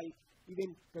high,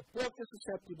 even reported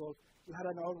susceptible, you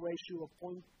had an odds ratio of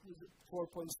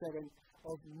 4.7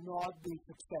 of not being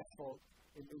successful.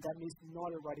 And that means not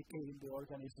eradicating the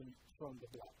organism from the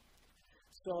blood.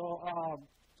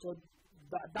 So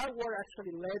that work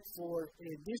actually led for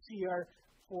this year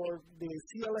for the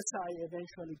CLSI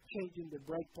eventually changing the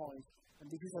breakpoint. And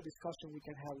this is a discussion we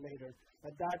can have later.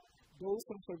 But those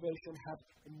observations have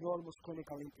enormous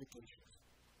clinical implications.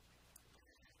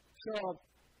 So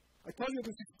I told you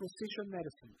this is precision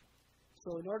medicine.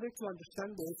 So in order to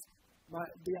understand this,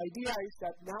 the idea is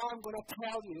that now I'm going to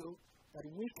tell you that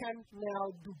we can now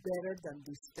do better than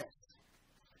this test.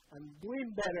 And doing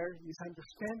better is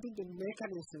understanding the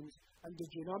mechanisms and the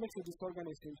genomics of these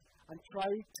organisms and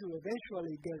try to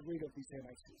eventually get rid of these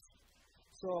MICs.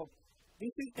 So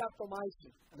this is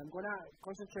Vancomycin, and I'm going to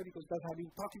concentrate because I've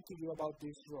been talking to you about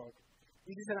this drug.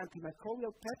 This is an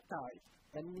antimicrobial peptide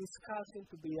that is caused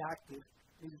to be active.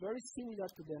 It's very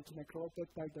similar to the antimicrobial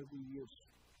peptide that we use.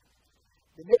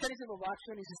 The mechanism of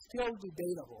action is still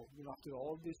debatable after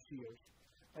all these years.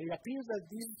 And it appears that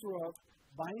this drug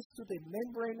binds to the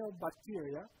membrane of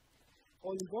bacteria,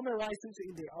 oligomerizes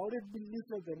in the outer leaf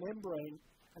of the membrane,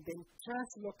 and then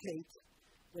translocates.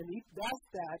 When it does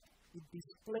that, it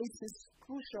displaces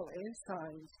crucial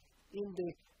enzymes in the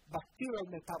bacterial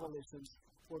metabolisms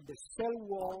for the cell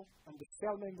wall and the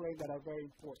cell membrane that are very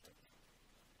important.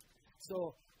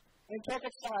 So,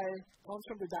 Enterococci comes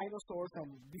from the dinosaurs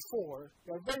and before.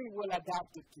 They are very well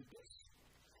adapted to this.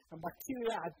 And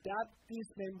bacteria adapt this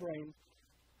membrane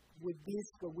with this,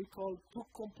 what we call two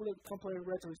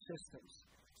complementary systems.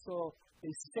 So,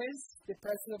 they sense the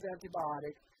presence of the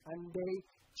antibiotic and they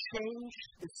change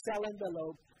the cell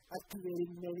envelope,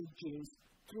 activating many genes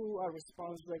through a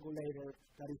response regulator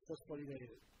that is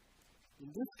phosphorylated.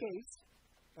 In this case,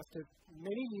 after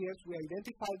many years, we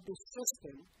identified this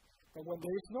system that when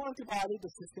there is no antibiotic,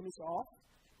 the system is off.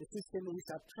 The system is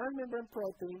a transmembrane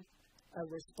protein, a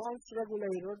response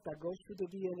regulator that goes to the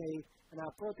DNA, and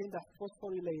a protein that's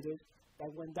phosphorylated,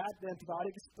 that when the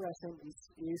antibiotic is present is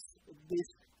this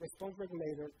response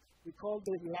regulator. We call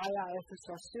the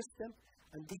LIA-FSR system,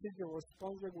 and this is the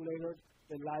response regulator,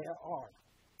 the LIA-R.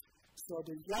 So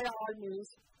the LIA-R means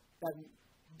that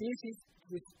this is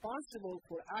responsible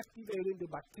for activating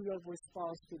the bacterial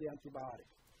response to the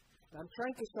antibiotic. And I'm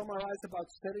trying to summarize about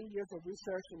 7 years of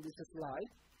research in this slide.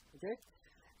 Okay?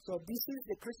 So this is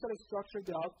the crystal structure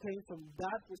that obtained from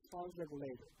that response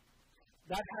regulator.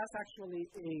 That has actually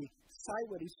a site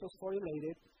where it's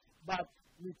phosphorylated, but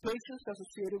mutations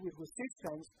associated with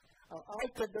resistance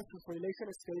alter the phosphorylation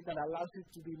state that allows it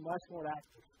to be much more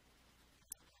active.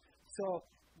 So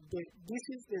this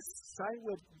is the site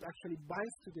where it actually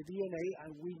binds to the DNA,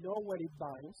 and we know where it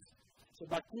binds. So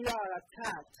bacteria are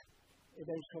attacked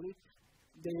eventually.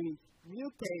 They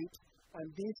mutate, and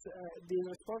the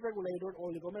response regulator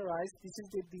oligomerize. This is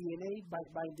the DNA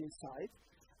binding site,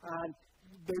 and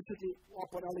basically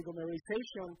upon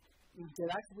oligomerization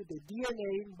interact with the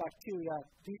DNA in bacteria,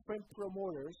 different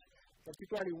promoters,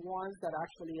 particularly ones that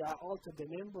actually alter the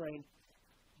membrane.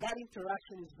 That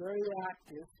interaction is very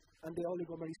active, and the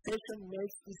oligomerization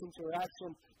makes this interaction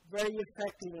very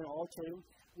effective in altering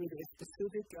with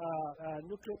specific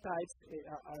nucleotides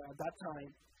at that time.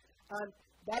 And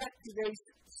that activates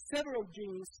several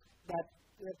genes that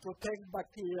protect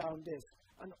bacteria on this,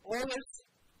 and others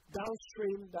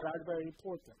downstream that are very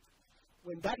important.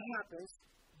 When that happens,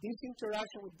 this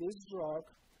interaction with this drug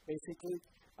basically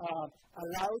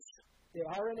allows the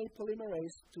RNA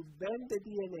polymerase to bend the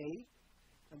DNA,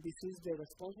 and this is the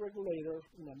response regulator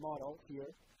in a model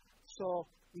here, so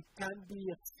it can be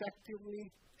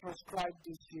effectively transcribe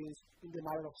these genes in the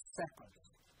matter of seconds.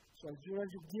 So as soon as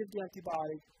you give the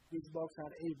antibiotic, these bugs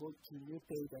are able to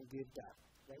mutate and give that.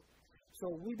 Right? So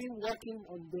we've been working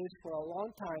on this for a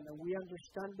long time, and we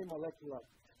understand the molecular.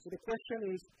 So the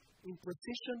question is, in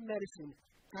precision medicine,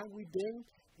 can we then,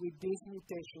 with these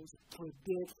mutations,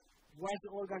 predict what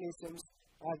organisms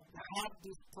have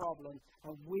this problem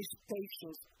and which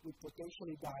patients will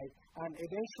potentially die and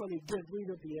eventually get rid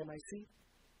of the MIC?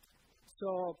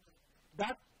 So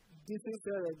this is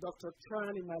Dr.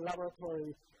 Tran in my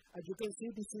laboratory. As you can see,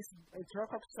 this is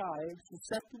Enterococci,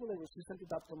 susceptible and resistant to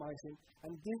daptomycin,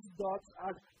 and these dots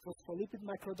are phospholipid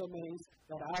microdomains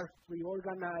that are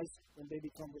reorganized when they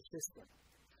become resistant.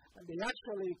 And they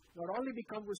actually not only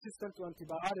become resistant to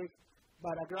antibiotics,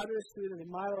 but a graduate student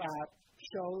in my lab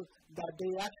showed that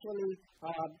they actually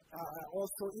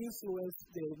also influence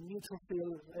the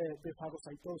neutrophil the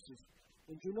phagocytosis.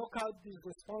 When you knock out this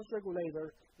response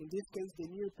regulator, in this case the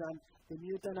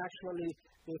mutant actually,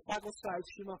 the phagocytes,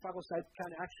 human phagocytes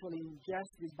can actually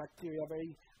ingest this bacteria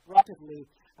very rapidly,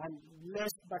 and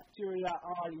less bacteria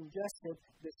are ingested,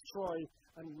 destroyed,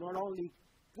 and not only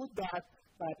put that,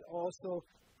 but also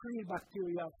free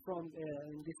bacteria from,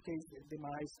 in this case, the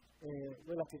mice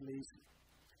relatively easily.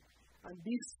 And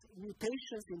these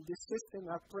mutations in this system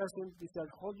are present. These are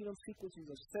whole genome sequences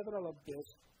of several of these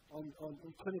on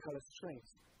clinical strains.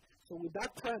 So with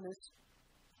that premise,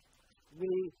 we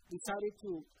decided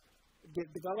to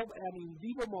develop an in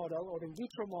vivo model or in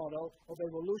vitro model of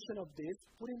evolution of this,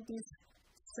 putting this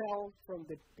cell from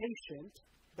the patient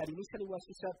that initially was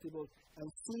susceptible and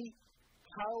see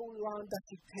how long does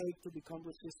it take to become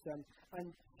resistant, and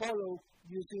follow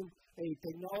using a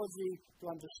technology to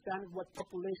understand what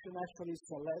population actually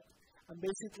select. And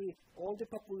basically, all the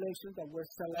populations that were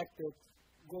selected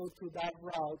go through that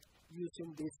route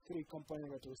using this three-component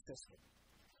reduced system.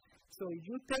 So if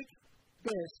you take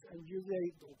this and you say,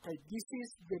 okay, this is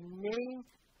the main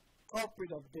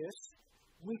culprit of this,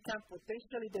 we can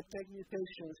potentially detect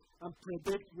mutations and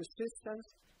predict resistance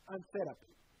and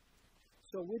therapy.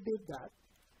 So we did that.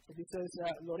 So this is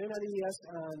Lorena Arias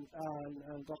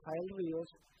and Rafael Rios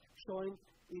showing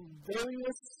in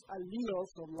various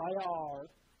alleles of LIAR.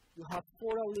 You have 4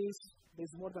 alleles.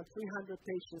 There's more than 300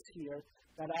 patients here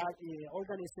that are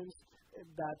organisms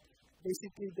that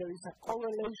basically there is a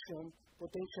correlation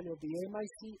potentially of the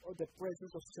MIC or the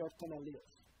presence of certain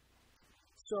alleles.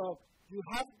 So you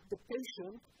have the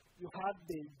patient, you have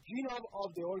the genome of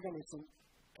the organism.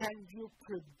 Can you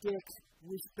predict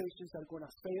which patients are going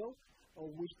to fail or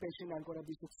which patients are going to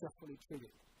be successfully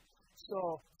treated?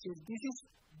 So since this is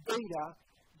data,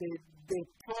 the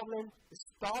problem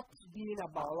stops being a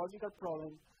biological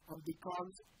problem and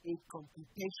becomes a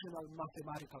computational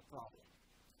mathematical problem.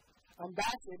 And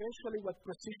that's eventually what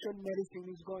precision medicine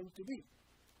is going to be.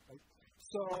 Right?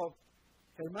 So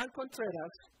Germán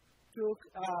Contreras took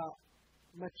a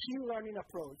machine learning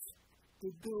approach to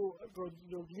do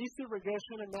logistic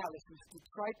regression analysis to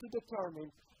try to determine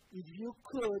if you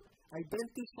could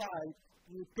identify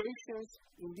mutations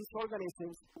in these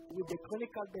organisms with the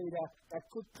clinical data that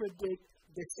could predict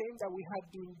the same that we have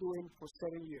been doing for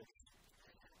 7 years.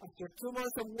 After 2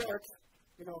 months of work,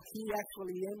 he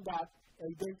actually ended up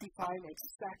identifying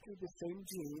exactly the same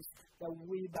genes that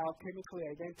we biochemically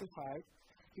identified.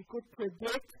 He could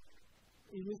predict,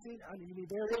 using an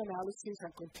univariate analysis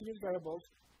and continuous variables,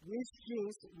 which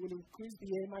genes will increase the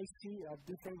MIC at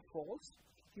different folds.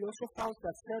 He also found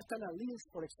that certain alleles,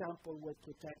 for example, were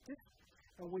protected.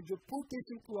 And when you put this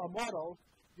into a model,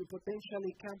 you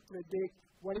potentially can predict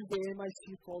what is the MIC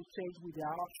fold change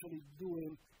without actually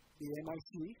doing the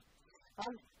MIC,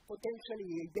 and potentially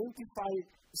identify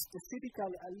specific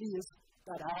alleles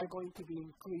that are going to be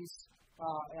increased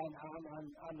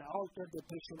and alter the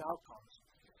patient outcomes.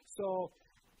 So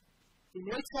in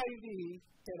HIV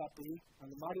therapy, and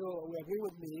Mario will agree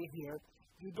with me here,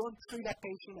 you don't treat a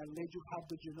patient unless you have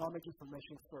the genomic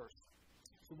information first.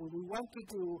 So what we want to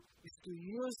do is to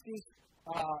use these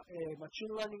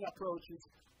machine learning approaches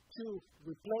to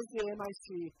replace the MIC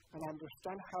and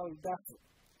understand how it does it.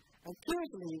 And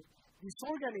currently, these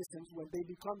organisms, when they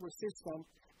become resistant,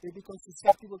 they become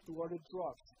susceptible to other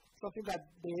drugs, something that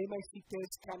the MIC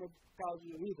test cannot tell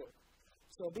you either.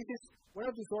 So this is one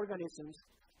of these organisms.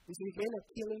 This is again a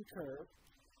killing curve.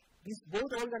 These both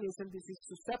organisms, this is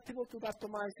susceptible to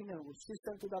daptomycin and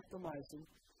resistant to daptomycin.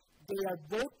 They are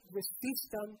both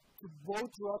resistant to both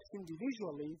drugs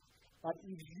individually, but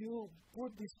if you put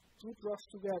these 2 drugs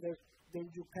together, then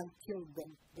you can kill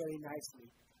them very nicely.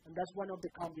 And that's one of the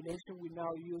combinations we now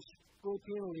use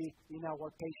routinely in our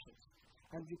patients.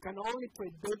 And you can only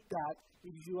predict that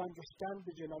if you understand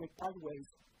the genomic pathways,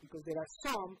 because there are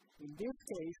some, in this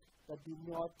case, that do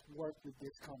not work with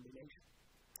this combination.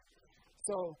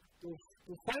 So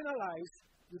to finalize,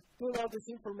 you put all this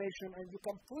information, and you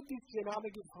can put this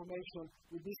genomic information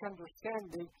with this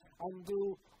understanding and do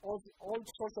all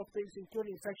sorts of things,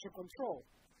 including infection control.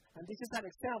 And this is an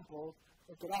example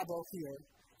of the lab here.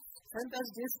 Send us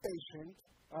this patient,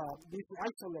 this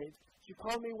isolate. She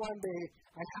called me one day.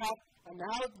 I had an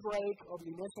outbreak of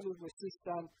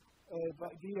linezolid-resistant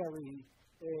VRE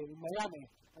in Miami.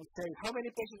 I said, how many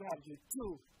patients have you?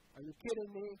 2. Are you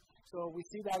kidding me? So we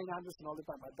see that in Anderson all the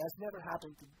time, but that's never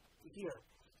happened here.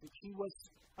 She was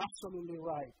absolutely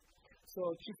right. So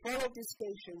she followed these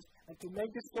patients, and to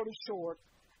make the story short,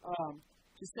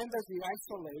 she sent us the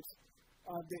isolates.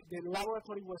 The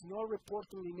laboratory was not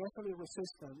reporting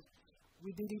linezolid-resistant.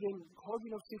 We did even whole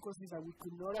genome sequences that we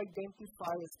could not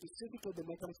identify specifically the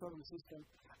mechanism of resistance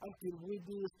until we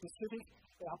did a specific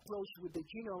approach with the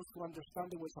genomes to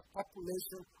understand there was a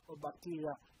population of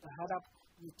bacteria that had a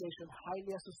mutation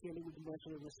highly associated with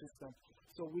linezolid-resistant.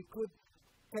 So we could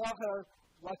tell her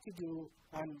what to do,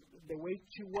 and the way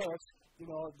she works,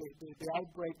 the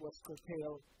outbreak was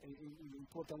curtailed in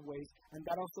important ways, and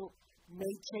that also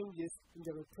made changes in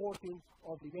the reporting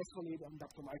of linezolid and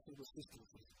daptomycin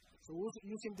resistances. So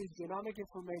using this genomic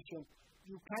information,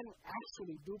 you can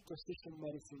actually do precision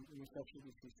medicine in infectious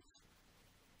diseases.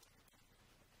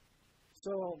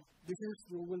 So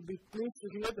you will be pleased to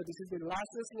hear that this is the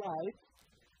last slide.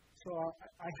 So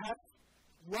I have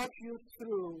walked you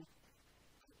through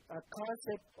a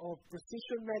concept of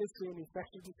precision medicine in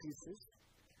infectious diseases,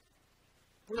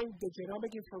 bring the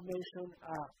genomic information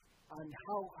and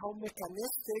how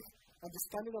mechanistic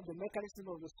understanding of the mechanism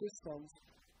of resistance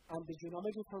and the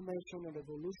genomic information and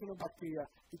evolution of bacteria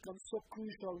becomes so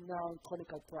crucial now in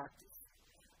clinical practice.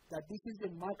 That this is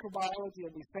the microbiology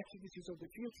and the infectious disease of the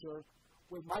future,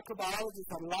 where microbiologists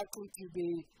are likely to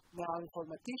be now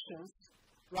informaticians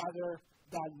rather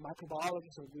than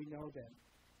microbiologists as we know them.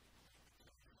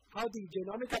 How the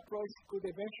genomic approach could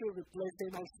eventually replace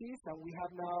NICs, and we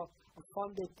have now a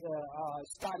funded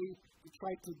study to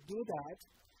try to do that,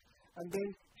 and then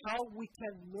how we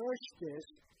can merge this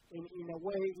in a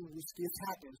way in which this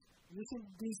happens. Using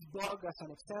this bug as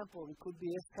an example, it could be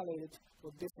escalated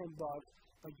for different bugs,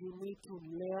 but you need to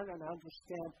learn and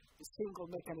understand the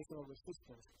single mechanism of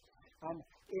resistance. And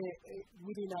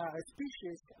within a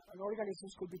species, an organism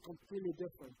could be completely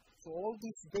different. So all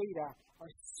this data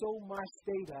are so much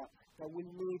data that we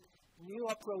need new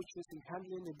approaches in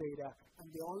handling the data, and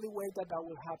the only way that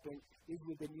will happen is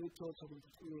with the new tools of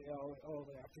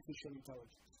artificial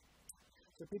intelligence.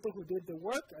 The people who did the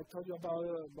work, I told you about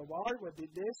Babar, who did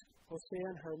this, Jose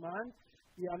and Herman,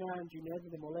 Diana and Jeanette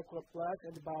in the molecular class,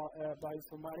 and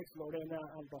bioinformatics, Lorena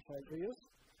and Rafael Rios.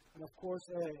 And of course,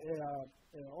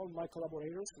 all my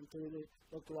collaborators, including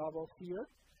Dr. Abo here,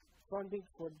 funding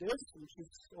for this, which is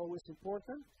always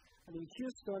important. And in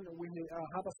Houston, we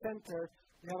have a center.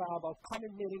 We have our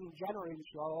common meeting in January, which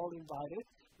you are all invited.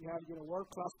 We have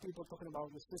world-class people talking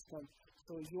about resistance.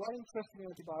 So if you are interested in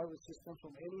antibiotic resistance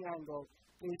from any angle,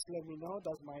 please let me know.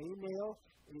 That's my email.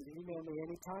 You can email me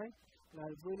anytime. And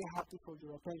I'm really happy for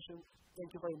your attention.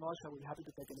 Thank you very much. I will be happy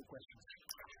to take any questions.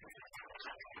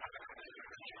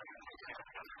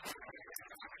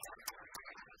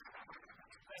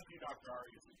 Thank you, Dr.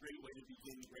 Arias. A great way to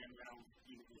begin the Grand Round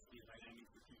University of Miami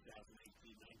for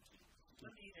 2018-19.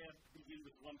 Let me begin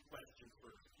with one question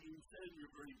first. You said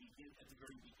at the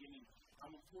very beginning how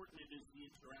important it is the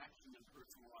interaction of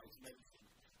personalized medicine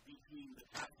between the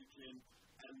pathogen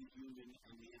and the human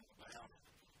and the antibiotic.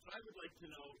 So I would like to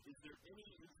know, is there any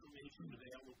information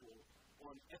available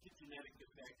on epigenetic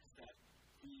effects that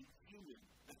the human,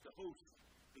 that the host,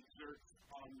 exerts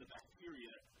on the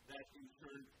bacteria that in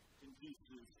turn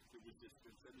induces the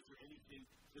resistance? And is there anything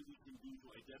that we can do to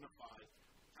identify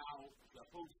how the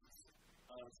host's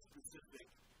specific,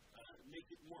 make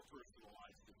it more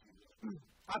personalized, if you will?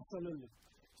 Absolutely.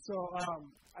 So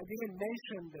I didn't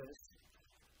mention this,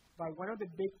 but one of the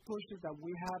big pushes that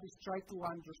we have is try to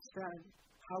understand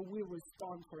how we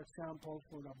respond, for example,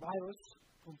 for a virus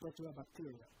compared to a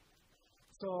bacteria.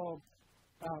 So,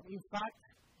 in fact,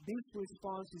 this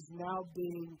response is now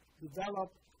being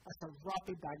developed as a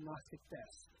rapid diagnostic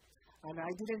test. And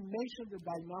I didn't mention the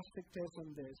diagnostic test on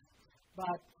this,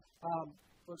 but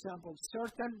for example,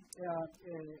 certain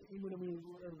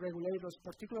immunoregulators,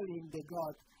 particularly in the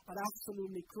gut, are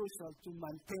absolutely crucial to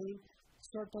maintain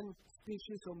certain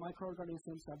species or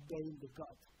microorganisms at bay in the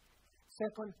gut.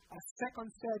 Second, a second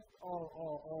set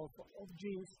of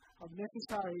genes are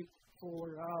necessary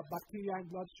for bacteria and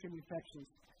bloodstream infections.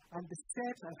 And the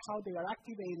sets and how they are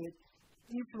activated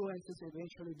influences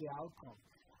eventually the outcome.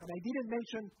 And I didn't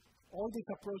mention all these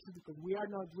approaches because we are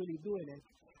not really doing it,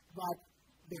 but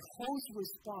the host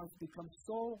response becomes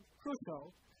so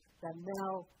crucial that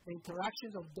now the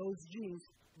interactions of those genes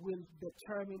will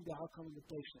determine the outcome of the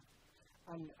patient.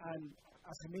 And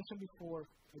as I mentioned before,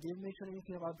 I didn't mention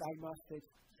anything about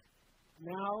diagnostics.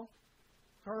 Now,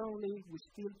 currently, we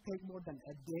still take more than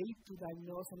a day to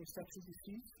diagnose an infectious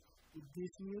disease. With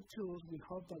these new tools, we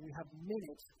hope that we have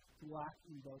minutes to act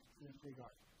in those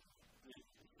regards.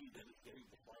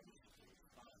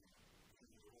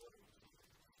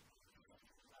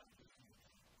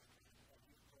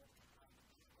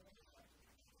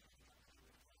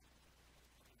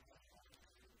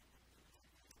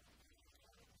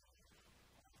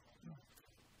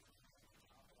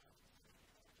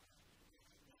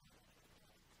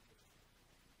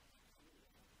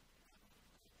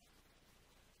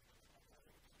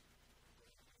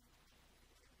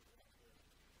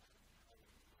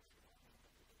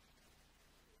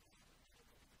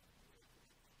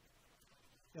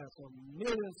 Yeah, so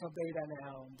millions of data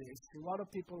now on this. A lot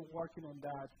of people working on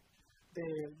that.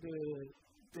 The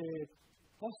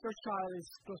poster child is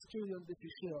Clostridium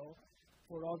difficile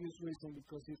for obvious reason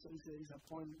because it's a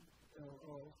point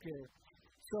of care.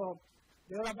 So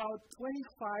there are about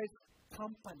 25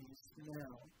 companies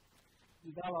now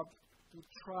developed to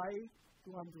try to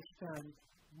understand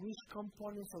which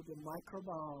components of the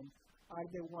microbiome are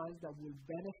the ones that will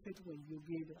benefit when you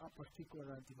give a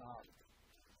particular antibiotic.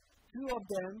 Two of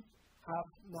them have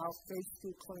now phase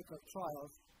 2 clinical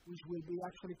trials, which will be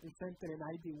actually presented in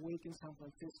IB Week in San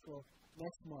Francisco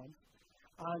next month.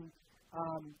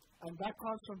 And that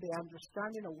comes from the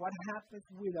understanding of what happens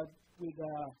with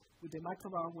the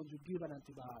microbiome when you give an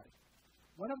antibiotic.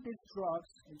 One of these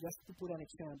drugs, and just to put an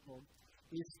example,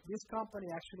 is this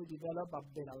company actually developed a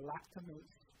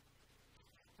beta-lactamase.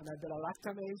 And a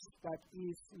beta-lactamase that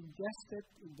is ingested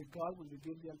in the gut when you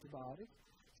give the antibiotic.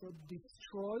 So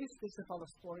destroys the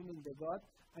cephalosporin in the gut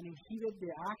and inhibit the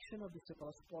action of the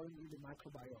cephalosporin in the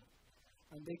microbiome.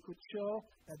 And they could show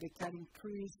that they can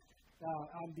increase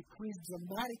and decrease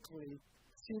dramatically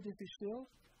C. difficile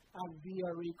and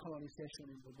VRE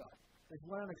colonization in the gut. That's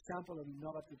one example of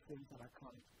innovative things that are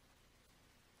coming.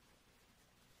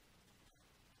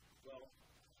 Well,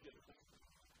 beautiful.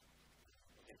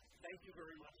 Okay, thank you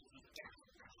very much.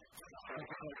 Thank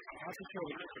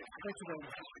you very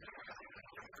much.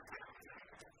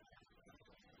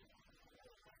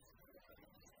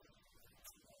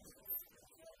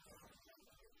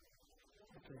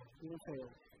 Okay, you will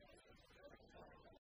fail.